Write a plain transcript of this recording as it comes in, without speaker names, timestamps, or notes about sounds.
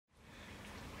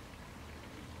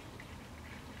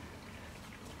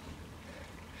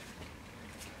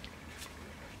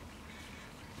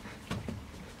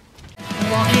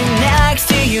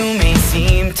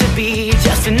be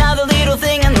just another little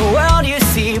thing in the world you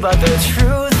see. But the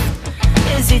truth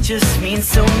is it just means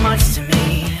so much to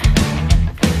me.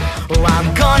 Oh,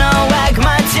 I'm gonna wag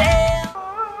my tail.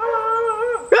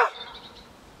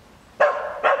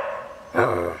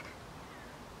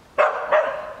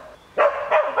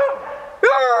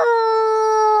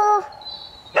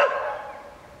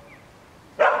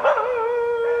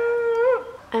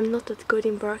 I'm not that good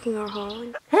in barking or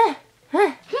howling.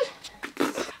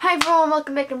 Hi everyone,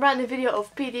 welcome back to a brand new video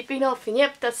of PD Pinhoff, and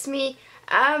yep, that's me.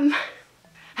 I'm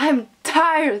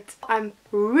tired. I'm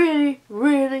really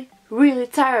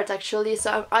tired actually,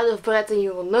 so I'm out of breath and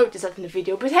you will notice that in the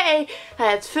video. But hey,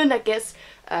 I had fun I guess.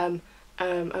 I'm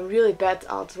really bad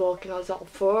at walking on all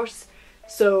fours,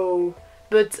 so,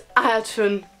 but I had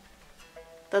fun.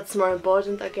 That's more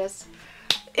important I guess.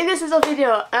 In this little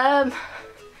video, I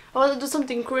want to do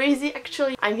something crazy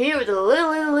actually. I'm here with a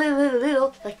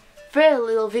little, like very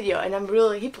little video, and I'm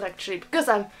really hyper actually because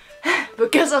I'm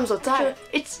so tired.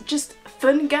 It's just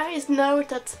fun, guys. Know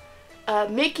that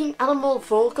making animal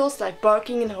vocals like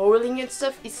barking and howling and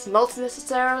stuff is not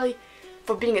necessarily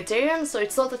for being a Therian. So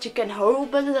it's not that you can howl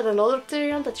better than another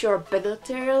Therian, that you're a better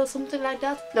Therian or something like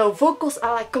that. No, vocals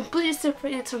are like completely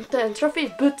separated from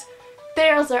trophy, but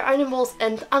Therians are animals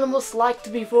and animals like to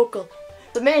be vocal.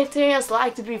 So many Therians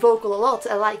like to be vocal a lot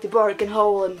and like to bark and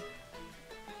howl and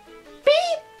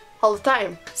beep all the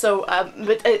time. So,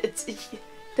 but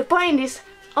the point is,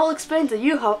 I'll explain to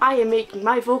you how I am making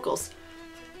my vocals.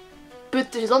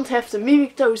 But you don't have to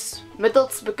mimic those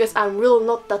methods because I'm really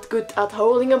not that good at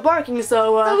howling and barking,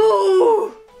 so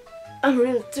I'm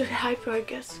really too hyper I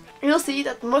guess. You'll see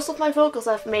that most of my vocals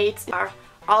I've made are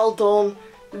all done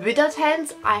without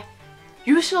hands. I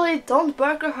usually don't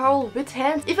bark or howl with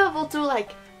hands. If I will do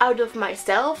like out of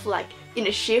myself, like in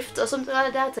a shift or something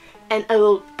like that, and I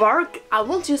will bark, I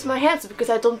won't use my hands because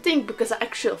I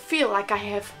actually feel like I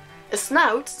have a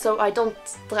snout, so I don't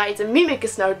try to mimic a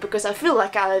snout because I feel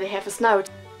like I already have a snout.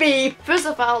 Beep! First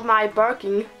of all, my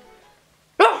barking,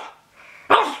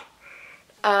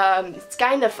 it's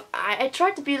kind of, I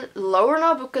try to be lower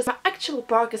now because my actual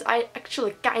bark is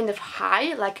actually kind of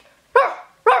high, like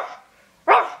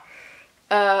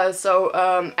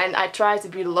and I try to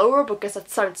be lower because that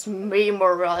sounds way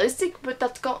more realistic, but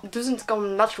that doesn't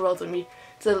come natural to me.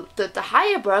 The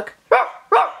higher bark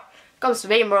comes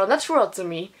way more natural to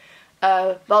me,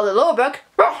 while the lower bark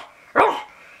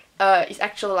is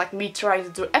actually like me trying to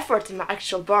do effort in my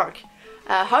actual bark.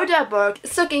 How do I bark?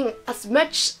 Sucking as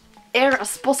much air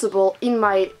as possible in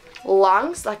my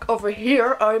lungs, like over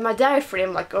here, or in my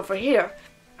diaphragm, like over here.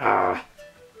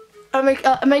 I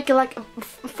make like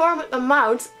form a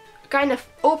mouth kind of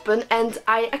open, and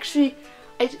I actually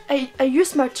I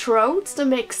use my throat to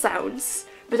make sounds,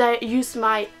 but I use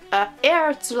my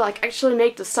air to like actually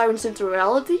make the sounds into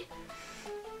reality.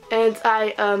 And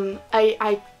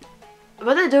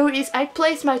what I do is I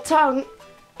place my tongue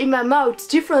in my mouth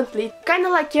differently, kind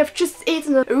of like you have just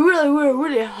eaten a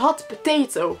really hot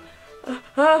potato.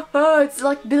 It's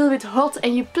like a little bit hot,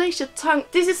 and you place your tongue.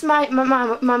 This is my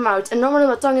mouth, and normally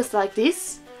my tongue is like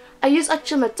this. I use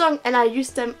actually my tongue and I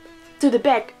use them to the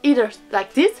back, either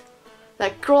like this,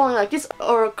 like crawling like this,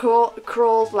 or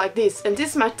crawl like this. And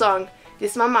this is my tongue,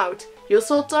 this is my mouth. Use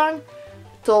your tongue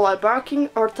to while barking,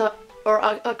 or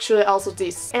actually also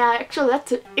this. And I actually let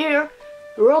the air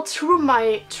roll through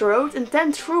my throat and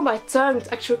then through my tongue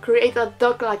to actually create a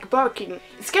dog-like barking.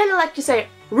 It's kind of like you say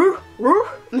roo roo,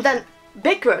 and then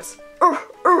backwards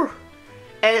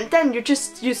and then you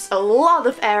just use a lot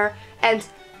of air and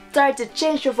try to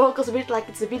change your vocals a bit, like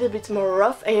it's a little bit more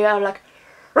rough, and you are like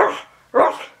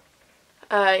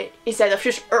instead of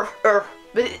just but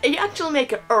you actually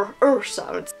make a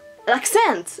sound, like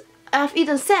sand. I've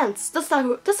eaten sand. That's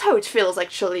how it feels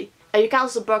actually. You can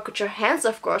also bark with your hands,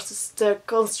 of course, to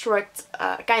construct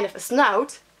kind of a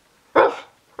snout.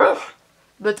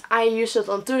 But I usually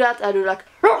don't do that. I do like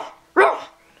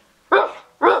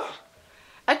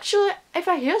actually, if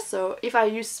I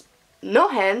use no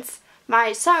hands,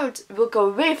 my sound will go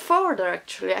way further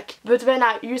actually. But when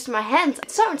I use my hands, it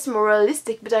sounds more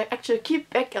realistic, but I actually keep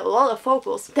back a lot of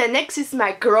vocals. Then next is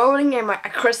my growling and my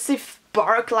aggressive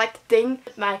bark-like thing.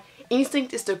 My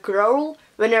instinct is to growl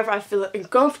whenever I feel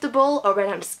uncomfortable or when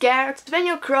I'm scared. When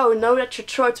you growl, know that your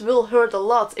throat will hurt a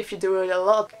lot if you do it a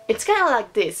lot. It's kind of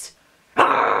like this.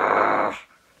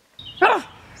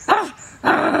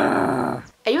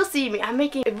 And you'll see me, I'm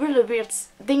making really weird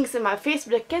things in my face,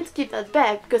 but I can't keep that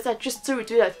back because I just do it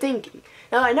without thinking.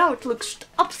 Now I know it looks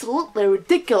absolutely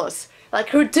ridiculous,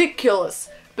 like ridiculous,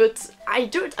 but I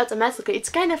do it automatically. It's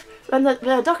kind of, when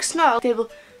a dog snarls, they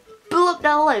will pull up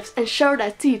their lips and show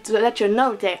their teeth to let you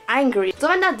know they're angry. So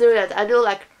when I do that, I do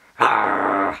like.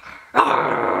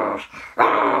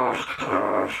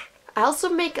 I also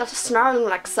make a snarling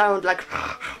like sound like.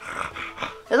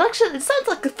 It sounds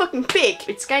like a fucking pig.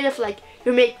 It's kind of like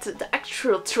you make the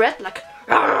actual threat like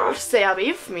stay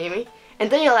away from me, and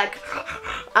then you're like,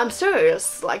 I'm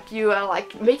serious. Like you are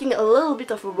like making a little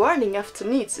bit of a warning after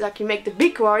needs. Like you make the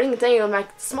big warning, and then you make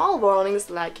small warnings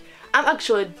like I'm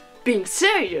actually being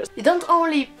serious. You don't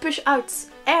only push out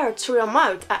air through your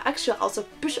mouth, I actually also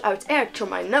push out air through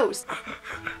my nose.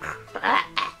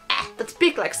 That's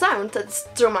pig-like sound, that's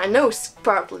through my nose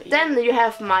partly. Then you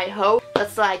have my howl,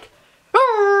 that's like.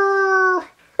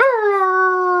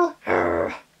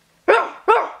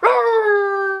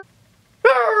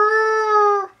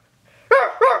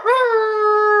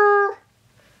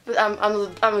 But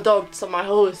I'm a dog, so my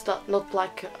howl is not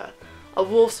like a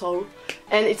wolf's howl,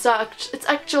 and it's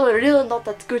actually really not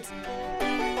that good.